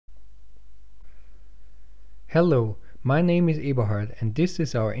Hello, my name is Eberhard and this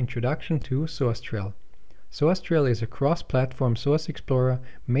is our introduction to Sourcetrail. Sourcetrail is a cross-platform source explorer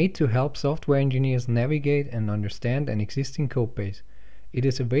made to help software engineers navigate and understand an existing codebase. It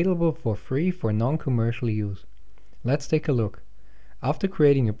is available for free for non-commercial use. Let's take a look. After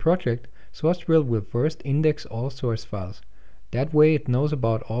creating a project, Sourcetrail will first index all source files. That way it knows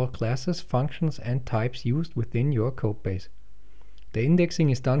about all classes, functions and types used within your codebase. The indexing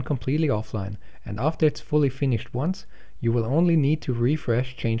is done completely offline, and after it's fully finished once, you will only need to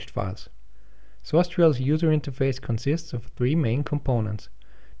refresh changed files. Sourcetrail's user interface consists of three main components: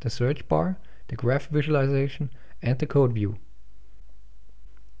 the search bar, the graph visualization, and the code view.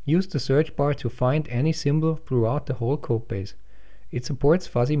 Use the search bar to find any symbol throughout the whole codebase. It supports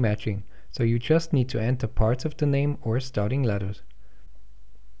fuzzy matching, so you just need to enter parts of the name or starting letters.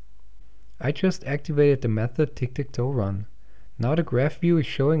 I just activated the method tic-tac-toe-run. Now the graph view is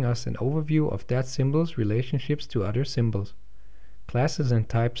showing us an overview of that symbol's relationships to other symbols. Classes and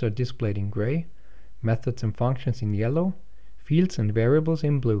types are displayed in gray, methods and functions in yellow, fields and variables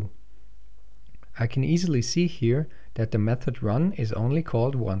in blue. I can easily see here that the method run is only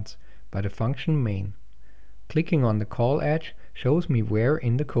called once, by the function main. Clicking on the call edge shows me where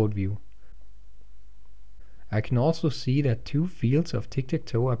in the code view. I can also see that two fields of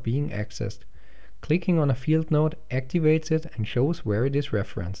tic-tac-toe are being accessed. Clicking on a field node activates it and shows where it is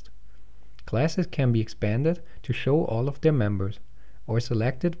referenced. Classes can be expanded to show all of their members, or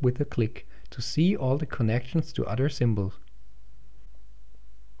selected with a click to see all the connections to other symbols.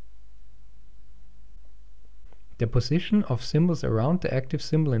 The position of symbols around the active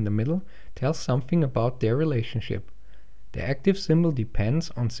symbol in the middle tells something about their relationship. The active symbol depends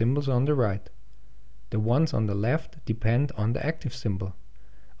on symbols on the right. The ones on the left depend on the active symbol.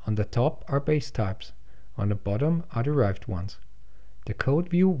 On the top are base types, on the bottom are derived ones. The code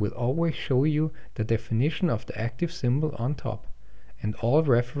view will always show you the definition of the active symbol on top, and all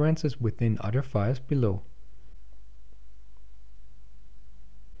references within other files below.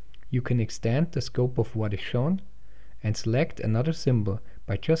 You can extend the scope of what is shown, and select another symbol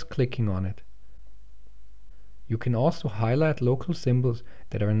by just clicking on it. You can also highlight local symbols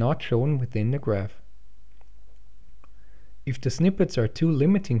that are not shown within the graph. If the snippets are too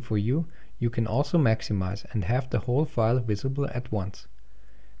limiting for you, you can also maximize and have the whole file visible at once.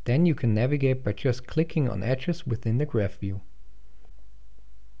 Then you can navigate by just clicking on edges within the graph view.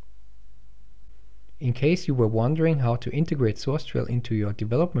 In case you were wondering how to integrate Sourcetrail into your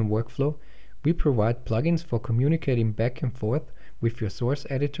development workflow, we provide plugins for communicating back and forth with your source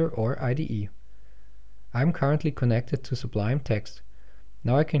editor or IDE. I'm currently connected to Sublime Text.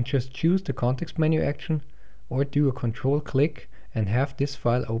 Now I can just choose the context menu action, or do a control click and have this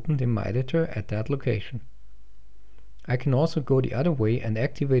file opened in my editor at that location. I can also go the other way and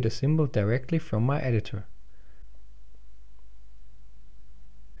activate a symbol directly from my editor.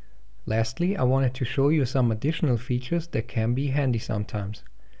 Lastly, I wanted to show you some additional features that can be handy sometimes.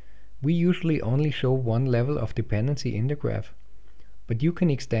 We usually only show one level of dependency in the graph, but you can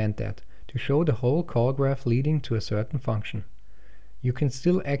extend that to show the whole call graph leading to a certain function. You can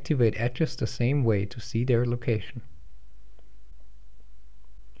still activate edges the same way to see their location.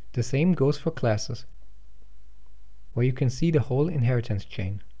 The same goes for classes, where you can see the whole inheritance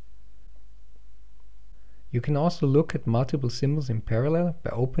chain. You can also look at multiple symbols in parallel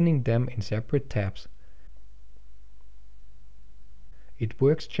by opening them in separate tabs. It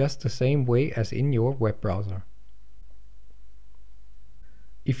works just the same way as in your web browser.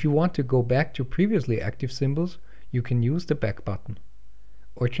 If you want to go back to previously active symbols, you can use the back button,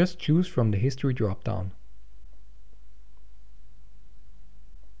 or just choose from the history drop-down.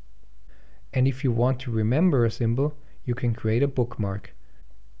 And if you want to remember a symbol, you can create a bookmark,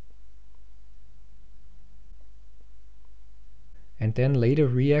 and then later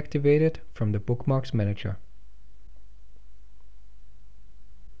reactivate it from the Bookmarks Manager.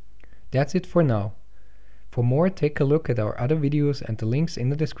 That's it for now. For more, take a look at our other videos and the links in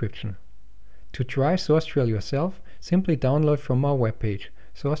the description. To try Sourcetrail yourself, simply download from our webpage,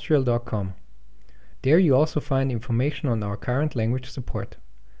 sourcetrail.com. There you also find information on our current language support.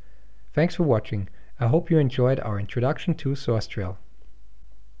 Thanks for watching. I hope you enjoyed our introduction to Sourcetrail.